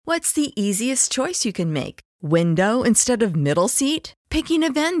What's the easiest choice you can make? Window instead of middle seat? Picking a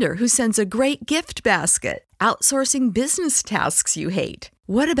vendor who sends a great gift basket? Outsourcing business tasks you hate?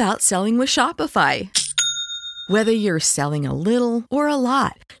 What about selling with Shopify? Whether you're selling a little or a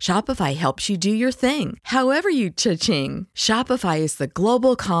lot, Shopify helps you do your thing, however you cha-ching. Shopify is the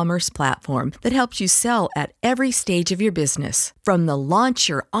global commerce platform that helps you sell at every stage of your business. From the launch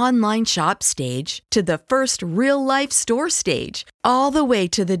your online shop stage to the first real-life store stage, all the way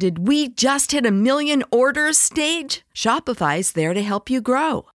to the did we just hit a million orders stage. Shopify's there to help you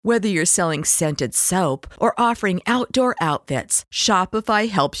grow. Whether you're selling scented soap or offering outdoor outfits, Shopify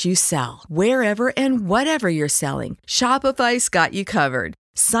helps you sell. Wherever and whatever you're selling, Shopify's got you covered.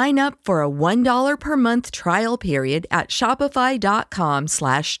 Sign up for a $1 per month trial period at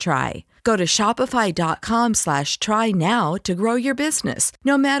shopify.com/try. Go to shopify.com/try now to grow your business,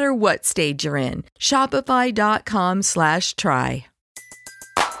 no matter what stage you're in. Shopify.com/try.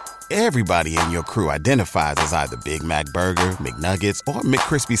 Everybody in your crew identifies as either Big Mac Burger, McNuggets, or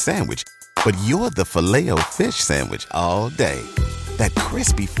McCrispy Sandwich. But you're the Filet-O-Fish Sandwich all day. That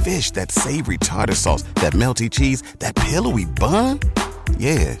crispy fish, that savory tartar sauce, that melty cheese, that pillowy bun.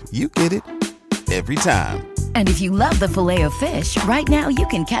 Yeah, you get it. Every time. And if you love the Filet-O-Fish, right now you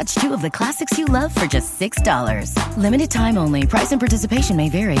can catch two of the classics you love for just $6. Limited time only. Price and participation may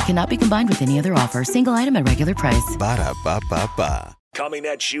vary. Cannot be combined with any other offer. Single item at regular price. Ba-da-ba-ba-ba. Coming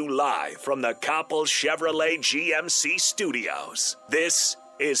at you live from the Coppel Chevrolet GMC studios. This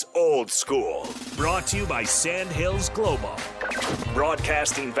is Old School, brought to you by Sandhills Global.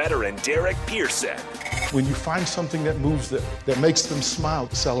 Broadcasting veteran Derek Pearson. When you find something that moves them, that makes them smile,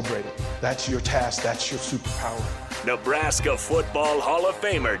 celebrate it. That's your task. That's your superpower. Nebraska Football Hall of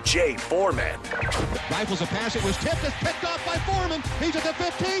Famer Jay Foreman. Rifles a pass. It was tipped. It's picked off by Foreman. He's at the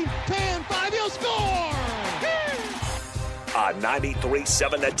 15, 10, 5. He'll score! On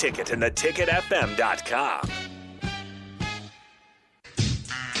 93.7 The Ticket and theticketfm.com.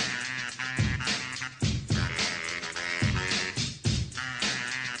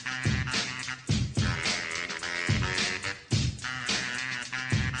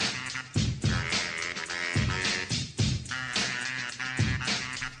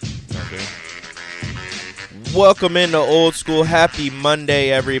 Welcome into Old School. Happy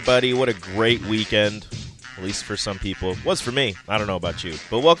Monday, everybody. What a great weekend. At least for some people. It was for me. I don't know about you.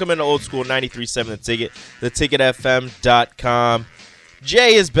 But welcome into Old School 93.7 The Ticket, theticketfm.com.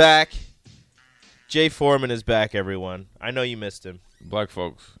 Jay is back. Jay Foreman is back, everyone. I know you missed him. Black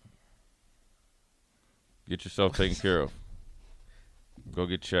folks, get yourself taken care of. Go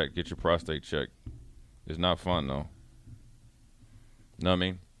get checked. Get your prostate checked. It's not fun, though. Know what I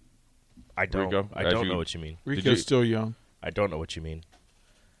mean? I don't know what you mean. Rico's still young. I don't know what you mean.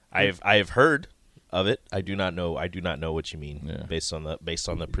 I have heard of it. I do not know what you mean based on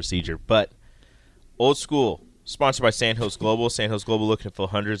the procedure. But Old School, sponsored by Sandhills Global. Sandhills Global looking to fill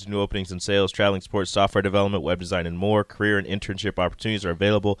hundreds of new openings in sales, traveling support, software development, web design, and more. Career and internship opportunities are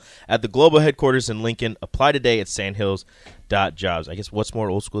available at the global headquarters in Lincoln. Apply today at sandhills.jobs. I guess what's more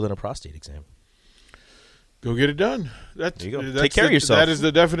old school than a prostate exam? Go get it done. There you go. Take care of yourself. That is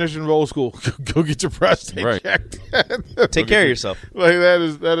the definition of old school. Go get your prostate checked. Take care of yourself. Like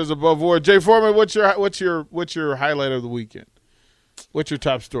that is above board. Jay Foreman, what's your highlight of the weekend? What's your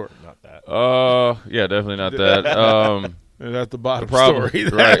top story? Not that. Yeah, definitely not that. At the bottom story,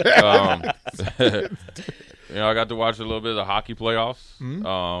 right? I got to watch a little bit of the hockey playoffs.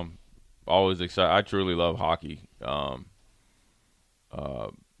 Mm-hmm. Always excited. I truly love hockey.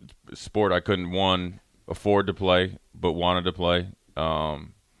 Sport I couldn't afford to play, but wanted to play. But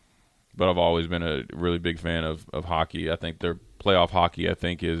I've always been a really big fan of hockey. I think their playoff hockey,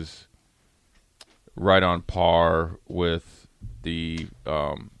 is right on par with the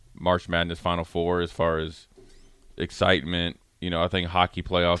March Madness Final Four as far as excitement. I think hockey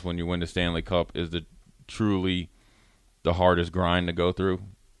playoffs, when you win the Stanley Cup, is truly the hardest grind to go through,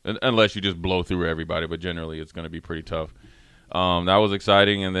 unless you just blow through everybody. But generally, it's going to be pretty tough. That was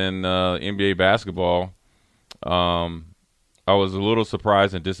exciting. And then NBA basketball, I was a little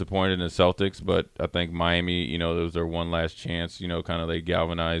surprised and disappointed in the Celtics, but I think Miami, it was their one last chance, kind of they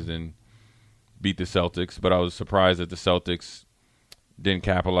galvanized and beat the Celtics. But I was surprised that the Celtics didn't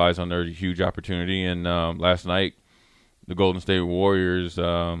capitalize on their huge opportunity. And last night, the Golden State Warriors,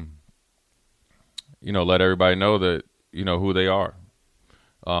 let everybody know that, who they are.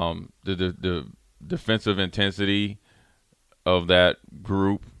 The defensive intensity of that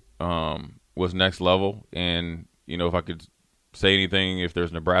group was next level. And, if I could say anything, if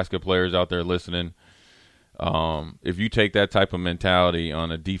there's Nebraska players out there listening, if you take that type of mentality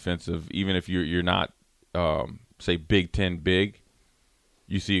on a defensive, even if you're not, say, Big Ten big,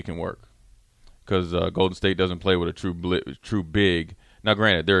 you see it can work because Golden State doesn't play with a true big. Now,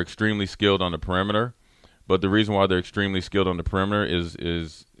 granted, they're extremely skilled on the perimeter, but the reason why they're extremely skilled on the perimeter is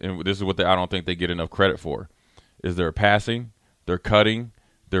and this is what I don't think they get enough credit for, is their passing, their cutting,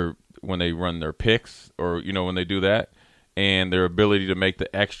 when they run their picks or, when they do that, and their ability to make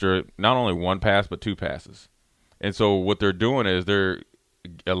the extra, not only one pass, but two passes. And so what they're doing is they're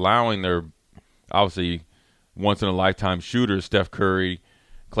allowing their, obviously, once-in-a-lifetime shooters, Steph Curry,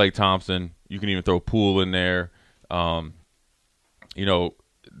 Klay Thompson, you can even throw Poole in there, they're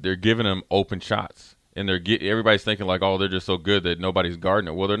giving them open shots. And everybody's thinking like, oh, they're just so good that nobody's guarding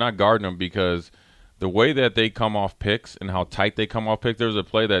them. Well, they're not guarding them because the way that they come off picks and how tight they come off picks. There was a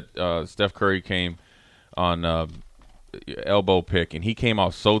play that Steph Curry came on elbow pick, and he came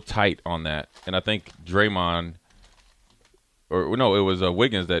off so tight on that. And I think Draymond, or no, it was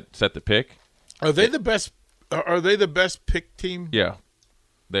Wiggins that set the pick. Are they the best? Are they the best pick team? Yeah,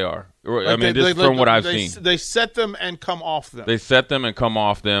 they are. I mean, from what I've seen, they set them and come off them. They set them and come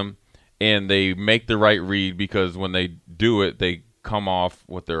off them. And they make the right read because when they do it, they come off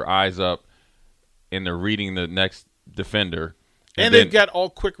with their eyes up, and they're reading the next defender. And they've got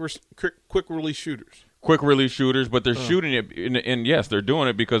all quick release shooters. Quick release shooters, but they're shooting it. And yes, they're doing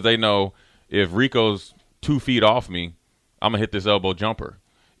it because they know if Rico's 2 feet off me, I'm going to hit this elbow jumper.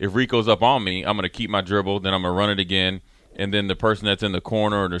 If Rico's up on me, I'm going to keep my dribble, then I'm going to run it again. And then the person that's in the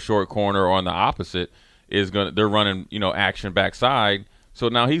corner or the short corner or on the opposite they're running, action backside. So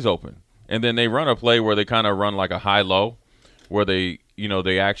now he's open. And then they run a play where they kind of run like a high-low, where they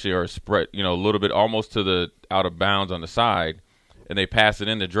actually are spread, a little bit almost to the out of bounds on the side, and they pass it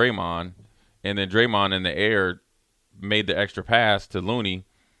into Draymond, and then Draymond in the air made the extra pass to Looney,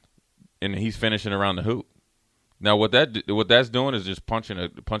 and he's finishing around the hoop. Now what that's doing is just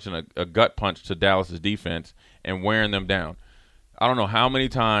punching a gut punch to Dallas's defense and wearing them down. I don't know how many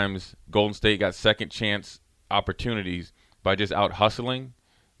times Golden State got second chance opportunities by just out hustling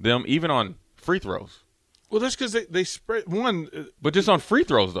them, even on free throws. Well, that's because they spread one. But just on free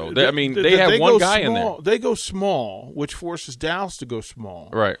throws, though. They have one guy in there. They go small, which forces Dallas to go small.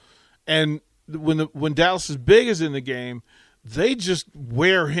 Right. And when Dallas's big is in the game, they just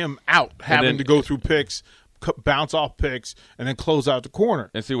wear him out, having to go through picks, bounce off picks, and then close out the corner.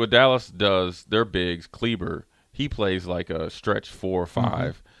 And see what Dallas does, their bigs, Kleber, he plays like a stretch 4 or 5.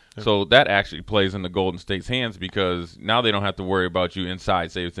 Mm-hmm. So that actually plays in the Golden State's hands because now they don't have to worry about you inside.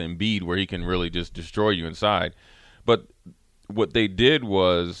 Say it's Embiid where he can really just destroy you inside. But what they did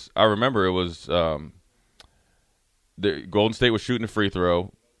was, I remember it was the Golden State was shooting a free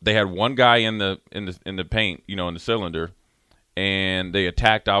throw. They had one guy in the paint, in the cylinder, and they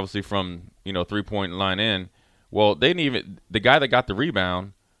attacked obviously from 3-point line in. Well, they didn't even the guy that got the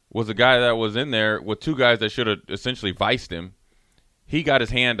rebound was the guy that was in there with two guys that should have essentially viced him. He got his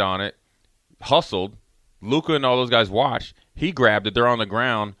hand on it, hustled. Luka and all those guys watched. He grabbed it. They're on the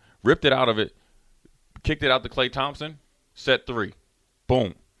ground, ripped it out of it, kicked it out to Klay Thompson, set 3.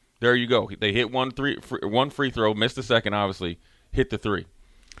 Boom. There you go. They hit one free throw, missed the second, obviously, hit the 3.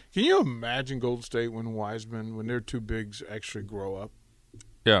 Can you imagine Golden State when their two bigs actually grow up?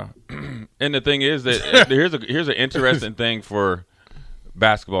 Yeah. And the thing is that here's an interesting thing for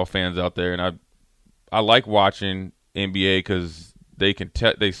basketball fans out there, and I like watching NBA because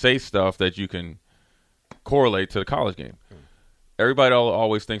they say stuff that you can correlate to the college game. Everybody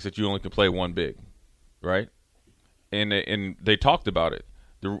always thinks that you only can play one big, right? And they talked about it,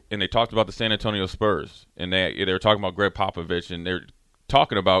 and they talked about the San Antonio Spurs, and they were talking about Greg Popovich, and they're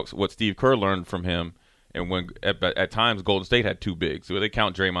talking about what Steve Kerr learned from him, and when at times Golden State had 2 bigs, so they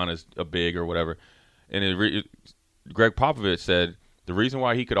count Draymond as a big or whatever, and Greg Popovich said the reason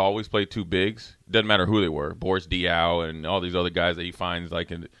why he could always play 2 bigs, doesn't matter who they were, Boris Diaw and all these other guys that he finds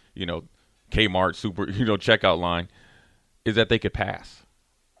like in Kmart super checkout line, is that they could pass.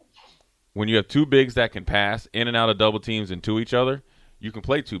 When you have 2 bigs that can pass in and out of double teams and to each other, you can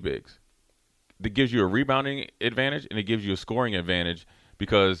play 2 bigs. That gives you a rebounding advantage and it gives you a scoring advantage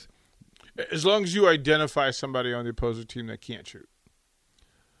because as long as you identify somebody on the opposing team that can't shoot.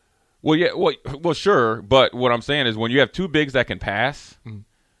 Well, yeah, well, sure, but what I'm saying is when you have 2 bigs that can pass,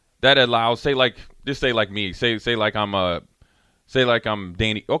 that allows, say like me, say like I'm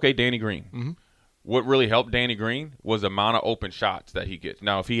Danny Green. Mm-hmm. What really helped Danny Green was the amount of open shots that he gets.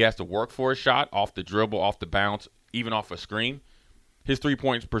 Now, if he has to work for a shot off the dribble, off the bounce, even off a screen, his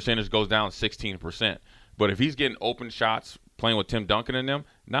 3-point percentage goes down 16%. But if he's getting open shots, playing with Tim Duncan in them,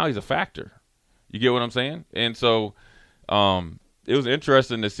 now he's a factor. You get what I'm saying? And so, it was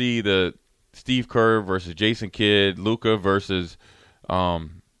interesting to see the Steve Kerr versus Jason Kidd, Luka versus the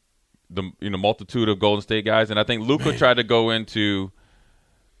multitude of Golden State guys, and I think Luka tried to go into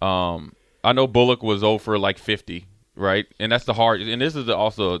I know Bullock was 0 for like 50, right? And that's the hard. And this is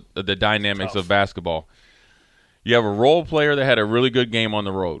also the dynamics of basketball. You have a role player that had a really good game on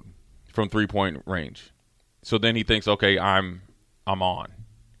the road from 3-point range. So then he thinks, okay, I'm on.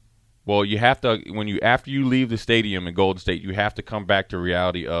 Well, you have to after you leave the stadium in Golden State, you have to come back to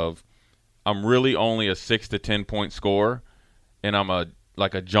reality of I'm really only a 6 to 10 point scorer, and I'm a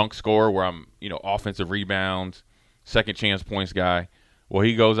junk scorer where I'm offensive rebounds, second chance points guy. Well,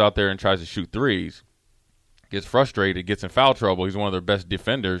 he goes out there and tries to shoot threes, gets frustrated, gets in foul trouble. He's one of their best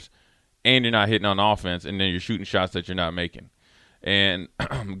defenders, and you're not hitting on offense, and then you're shooting shots that you're not making. And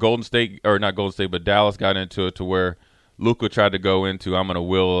Dallas got into it to where Luka tried to go into, I'm going to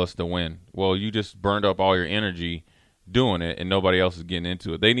will us to win. Well, you just burned up all your energy doing it, and nobody else is getting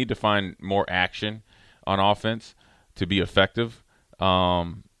into it. They need to find more action on offense to be effective,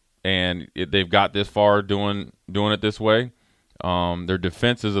 and they've got this far doing it this way. Their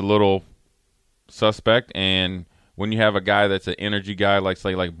defense is a little suspect, and when you have a guy that's an energy guy,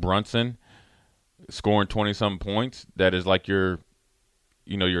 like Brunson, scoring 20-something points, that is like your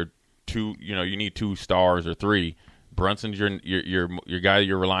two. You need 2 stars or 3. Brunson's your guy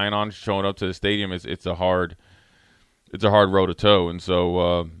you're relying on showing up to the stadium. It's a hard road to toe, and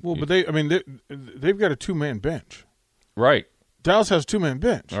so. But they've got a 2-man bench, right? Dallas has a 2-man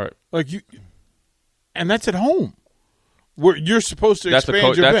bench, all right? And that's at home. Where you're supposed to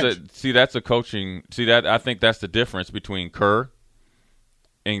expand your bench. That's a coaching. I think that's the difference between Kerr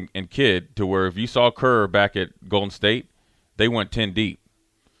and Kidd, to where if you saw Kerr back at Golden State, they went 10 deep.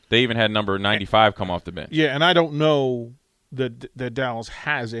 They even had number 95 come off the bench. Yeah, and I don't know that Dallas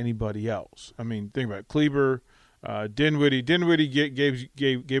has anybody else. I mean, think about it. Kleber, Dinwiddie. Dinwiddie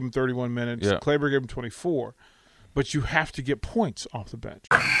gave him 31 minutes. Yeah. Kleber gave him 24. But you have to get points off the bench.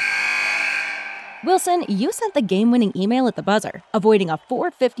 Wilson, you sent the game-winning email at the buzzer, avoiding a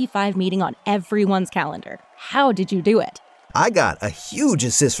 4:55 meeting on everyone's calendar. How did you do it? I got a huge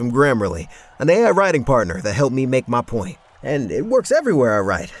assist from Grammarly, an AI writing partner that helped me make my point. And it works everywhere I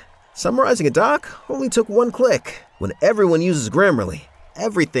write. Summarizing a doc only took 1 click. When everyone uses Grammarly,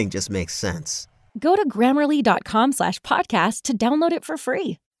 everything just makes sense. Go to Grammarly.com/podcast to download it for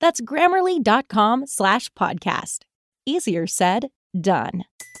free. That's Grammarly.com/podcast. Easier said, done.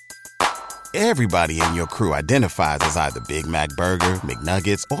 Everybody in your crew identifies as either Big Mac Burger,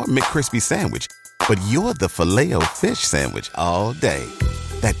 McNuggets, or McCrispy Sandwich. But you're the Filet-O-Fish Sandwich all day.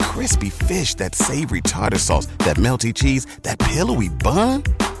 That crispy fish, that savory tartar sauce, that melty cheese, that pillowy bun.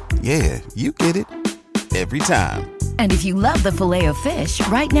 Yeah, you get it. Every time. And if you love the Filet-O-Fish,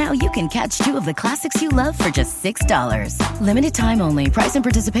 right now you can catch 2 of the classics you love for just $6. Limited time only. Price and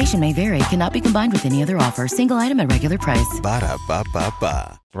participation may vary. Cannot be combined with any other offer. Single item at regular price.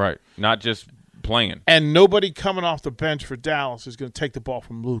 Ba-da-ba-ba-ba. Right. Not just playing. And nobody coming off the bench for Dallas is going to take the ball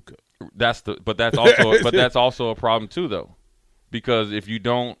from Luka. That's also a problem too, though, because if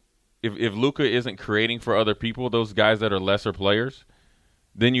Luka isn't creating for other people, those guys that are lesser players,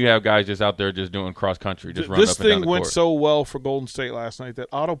 then you have guys just out there just doing cross country, just running up and down the court. This thing went so well for Golden State last night that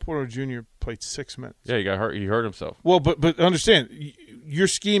Otto Porter Jr. played 6 minutes. Yeah, he got hurt. He hurt himself. Well, but understand, you're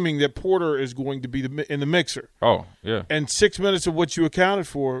scheming that Porter is going to be in the mixer. Oh, yeah. And 6 minutes of what you accounted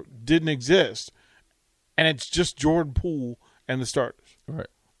for didn't exist, and it's just Jordan Poole and the starters. Right.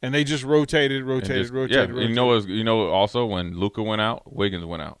 And they just rotated. Yeah, also when Luka went out, Wiggins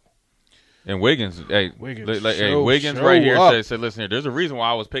went out. And Wiggins right here said, listen here, there's a reason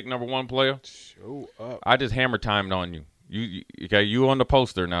why I was picked number 1 player. Show up. I just hammer timed on you. You on the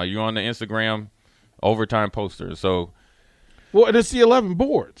poster now. You on the Instagram overtime poster. So, well, and it's the 11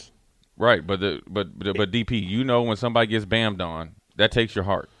 boards. Right, but DP, when somebody gets bammed on, that takes your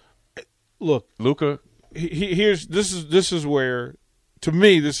heart. Look, Luka, this is where, to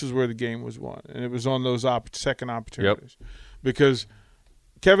me, this is where the game was won, and it was on those second opportunities, because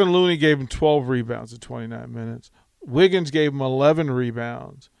Kevin Looney gave him 12 rebounds in 29 minutes. Wiggins gave him 11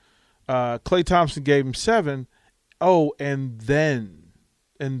 rebounds. Klay Thompson gave him 7. Oh, and then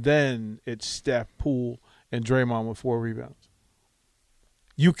it's Steph, Poole, and Draymond with 4 rebounds.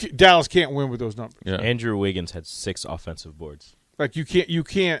 Dallas can't win with those numbers. Yeah. Andrew Wiggins had 6 offensive boards. Like you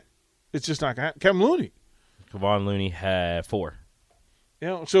can't. It's just not going to happen. Kevin Looney. Kevon Looney had 4.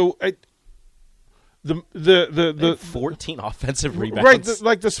 So the 14 offensive rebounds. Right,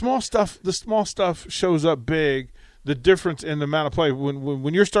 like the small stuff. The small stuff shows up big. The difference in the amount of play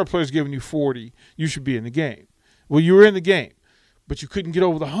when your star player is giving you 40, you should be in the game. Well, you were in the game, but you couldn't get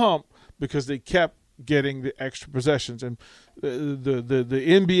over the hump because they kept getting the extra possessions. And the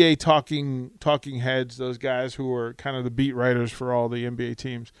NBA talking heads, those guys who are kind of the beat writers for all the NBA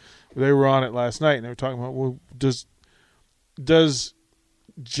teams, they were on it last night and they were talking about, well, does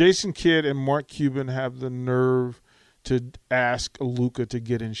Jason Kidd and Mark Cuban have the nerve to ask Luka to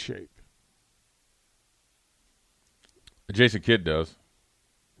get in shape? Jason Kidd does.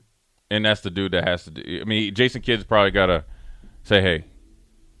 And that's the dude that has to do. I mean, Jason Kidd's probably got to say, hey,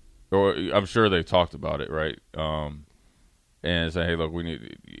 or I'm sure they've talked about it, right? And say, hey, look, we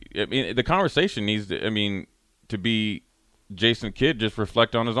need. I mean, the conversation needs to. I mean, to be Jason Kidd, just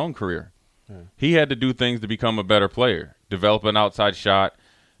reflect on his own career. Yeah. He had to do things to become a better player, develop an outside shot,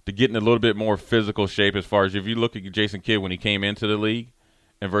 to get in a little bit more physical shape. As far as if you look at Jason Kidd when he came into the league,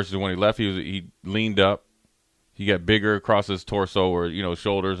 and versus when he left, he leaned up. He got bigger across his torso or,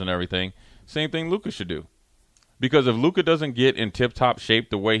 shoulders and everything. Same thing Luka should do. Because if Luka doesn't get in tip-top shape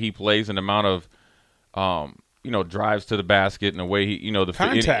the way he plays and the amount of, drives to the basket and the way he,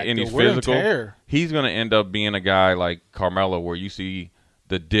 contact, and he's physical, he's going to end up being a guy like Carmelo where you see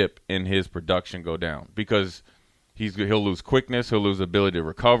the dip in his production go down. Because he'll lose quickness, he'll lose the ability to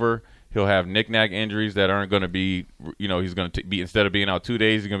recover, he'll have knick-knack injuries that aren't going to be, he's going to be, instead of being out 2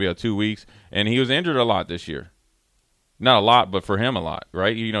 days, he's going to be out 2 weeks. And he was injured a lot this year. Not a lot, but for him a lot,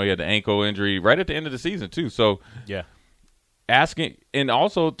 right? He had the ankle injury right at the end of the season too. So yeah, asking and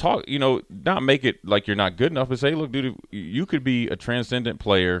also talk, not make it like you're not good enough, but say, look, dude, you could be a transcendent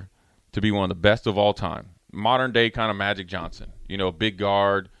player to be one of the best of all time. Modern day kind of Magic Johnson, big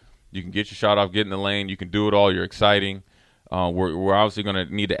guard. You can get your shot off, get in the lane. You can do it all. You're exciting. We're obviously going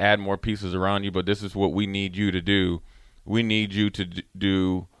to need to add more pieces around you, but this is what we need you to do. We need you to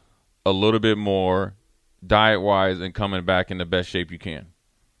do a little bit more diet-wise and coming back in the best shape you can.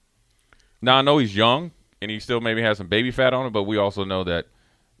 Now, I know he's young, and he still maybe has some baby fat on him, but we also know that,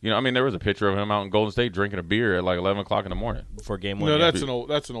 there was a picture of him out in Golden State drinking a beer at like 11 o'clock in the morning. Before game one. No, that's an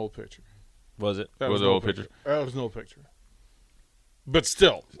old picture. Was it? That was an old picture? That was an old picture. But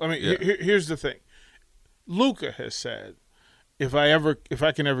still, I mean, here's the thing. Luka has said, if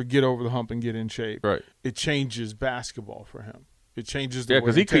I can ever get over the hump and get in shape, right, it changes basketball for him. It changes the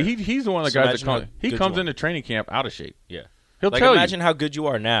because he's the one of the guys that comes into training camp out of shape. Yeah, he'll tell you. Imagine how good you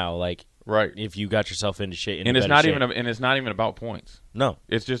are now, right? If you got yourself into shape, and it's not even about points. No,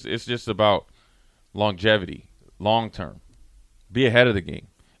 it's just about longevity, long term. Be ahead of the game,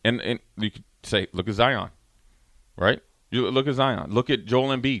 and you could say, look at Zion, right? You look at Zion. Look at Joel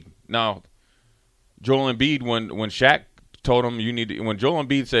Embiid. Now, Joel Embiid, when Shaq told him when Joel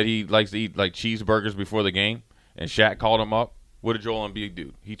Embiid said he likes to eat like cheeseburgers before the game, and Shaq called him up. What did Joel Embiid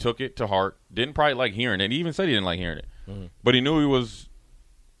do? He took it to heart. Didn't probably like hearing it. He even said he didn't like hearing it. Mm-hmm. But he knew he was,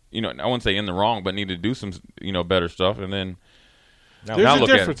 I wouldn't say in the wrong, but needed to do some, better stuff. And then now look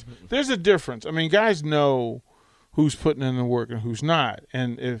at it. There's a difference. I mean, guys know who's putting in the work and who's not.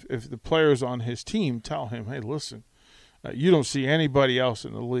 And if the players on his team tell him, hey, listen, you don't see anybody else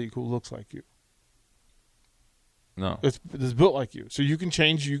in the league who looks like you. No, it's built like you. So you can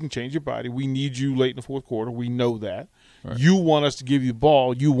change your body. We need you late in the fourth quarter. We know that. Right. You want us to give you the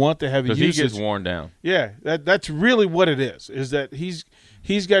ball. You want to have a usage. Because he gets worn down. Yeah, that's really what it is. Is that he's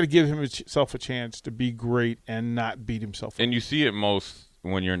got to give himself a chance to be great and not beat himself up. And you see it most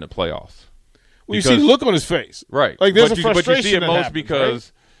when you're in the playoffs. Well, you see the look on his face. Right. Like there's a frustration. But you see it most happens,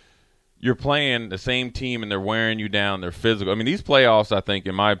 because right? You're playing the same team and they're wearing you down. They're physical. I mean, these playoffs, I think,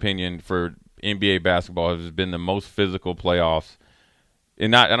 in my opinion, for NBA basketball has been the most physical playoffs.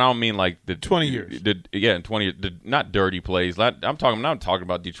 And I don't mean like the 20 years. In 20 years. Not dirty plays. I'm not talking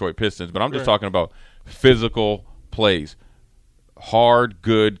about Detroit Pistons, but I'm just talking about physical plays. Hard,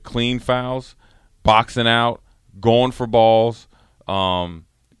 good, clean fouls, boxing out, going for balls, coming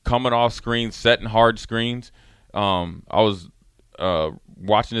off screens, setting hard screens. I was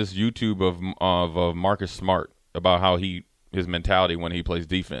watching this YouTube of Marcus Smart about how his mentality when he plays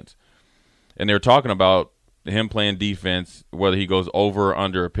defense. And they were talking about him playing defense, whether he goes over or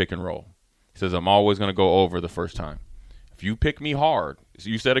under a pick and roll. He says, I'm always going to go over the first time. If you pick me hard,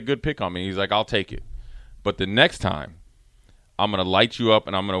 you set a good pick on me, he's like, I'll take it. But the next time, I'm going to light you up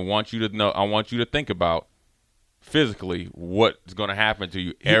and I'm going to want you to know, I want you to think about physically what's going to happen to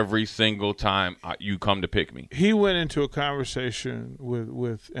you every single time you come to pick me. He went into a conversation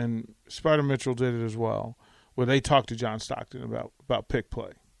with and Spider Mitchell did it as well, where they talked to John Stockton about pick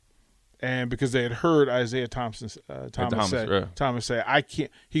play. And because they had heard Isaiah Thomas say, I can't.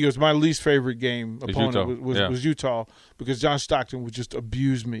 He goes, my least favorite game opponent was Utah because John Stockton would just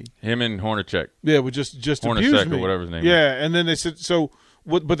abuse me. Him and Hornacek. Yeah, would just abuse me. Or whatever his name is. is. And then they said,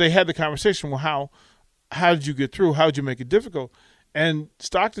 but they had the conversation. Well, how did you get through? How did you make it difficult? And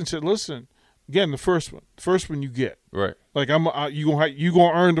Stockton said, listen, again, the first one you get. Right. Like you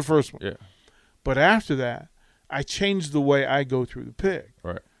gonna earn the first one. Yeah. But after that, I changed the way I go through the pick.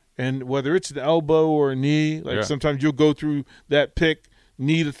 Right. And whether it's an elbow or a knee, sometimes you'll go through that pick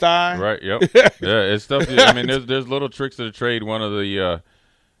knee to thigh. Right. Yep. Yeah. It's stuff. I mean, there's little tricks of the trade. One of the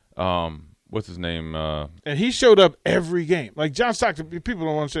what's his name? And he showed up every game. Like John Stockton, people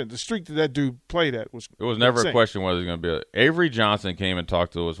don't understand the streak that dude played at was. It was never insane. a question whether he's going to be. Avery Johnson came and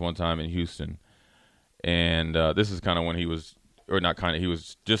talked to us one time in Houston, and this is kind of when he was, or not kind of, he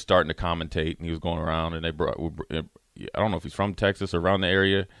was just starting to commentate, and he was going around, and they brought. I don't know if he's from Texas or around the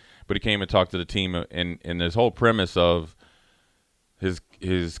area, but he came and talked to the team, and this whole premise of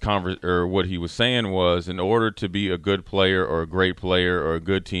what he was saying was, in order to be a good player or a great player or a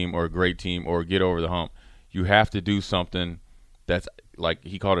good team or a great team or get over the hump, you have to do something that's, like,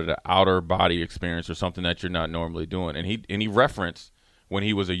 he called it an outer body experience or something that you're not normally doing. And he referenced when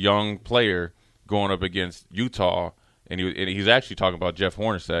he was a young player going up against Utah, and he's actually talking about Jeff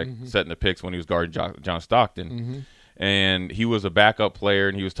Hornacek setting the picks when he was guarding John Stockton. And he was a backup player,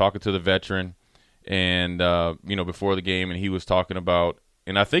 and he was talking to the veteran and before the game, and he was talking about,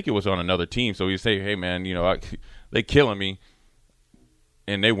 and I think it was on another team, so he'd say, hey man, they killing me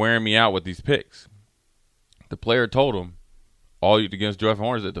and they wearing me out with these picks. The player told him, against Jeff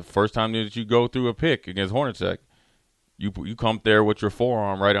Hornacek, the first time that you go through a pick against Hornacek, you come there with your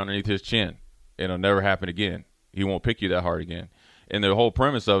forearm right underneath his chin, and it'll never happen again. He won't pick you that hard again. And the whole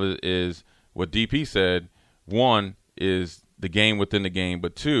premise of it is what DP said. One is the game within the game,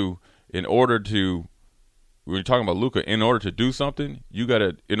 but two, when you're talking about Luka, in order to do something,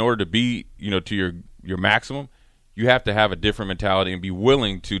 in order to be, to your maximum, you have to have a different mentality and be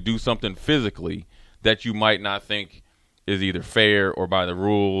willing to do something physically that you might not think is either fair or by the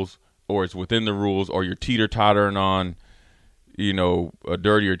rules, or it's within the rules, or you're teeter-tottering on, a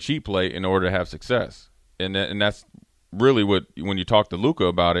dirty or cheap play in order to have success. And that's really when you talk to Luka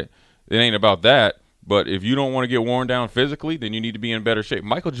about it, it ain't about that. But if you don't want to get worn down physically, then you need to be in better shape.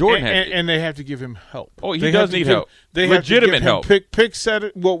 Michael Jordan and they have to give him help. Oh, he does need help. They legitimate have to give him help. Pick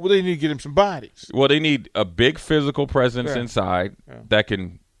setter. Well, they need to get him some bodies. Well, they need a big physical presence inside that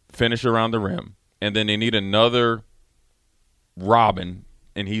can finish around the rim, and then they need another Robin,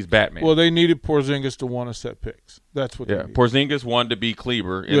 and he's Batman. Well, they needed Porzingis to want to set picks. That's what they needed. Porzingis wanted to be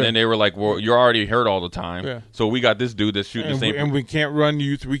Kleber, and then they were like, well, you're already hurt all the time, so we got this dude that's shooting the same. And we can't run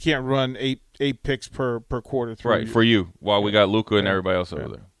youth. We can't run eight picks per quarter. Right, for you, while we got Luka and everybody else over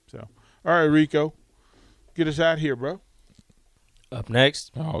there. So, all right, Rico, get us out here, bro. Up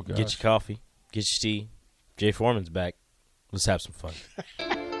next, get your coffee, get your tea. Jay Foreman's back. Let's have some fun.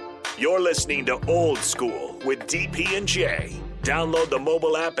 You're listening to Old School with DP and J. Download the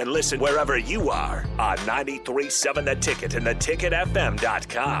mobile app and listen wherever you are on 93.7 The Ticket and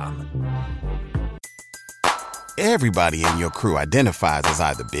theticketfm.com. Everybody in your crew identifies as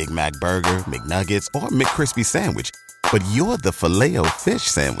either Big Mac Burger, McNuggets, or McCrispy Sandwich. But you're the Filet-O-Fish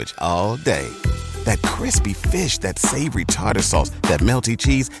Sandwich all day. That crispy fish, that savory tartar sauce, that melty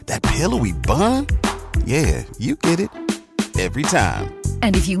cheese, that pillowy bun. Yeah, you get it. Every time.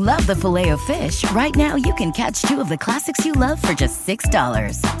 And if you love the Filet-O-Fish, right now you can catch two of the classics you love for just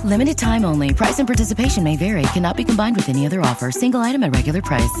 $6. Limited time only. Price and participation may vary. Cannot be combined with any other offer. Single item at regular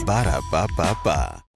price. Ba-da-ba-ba-ba.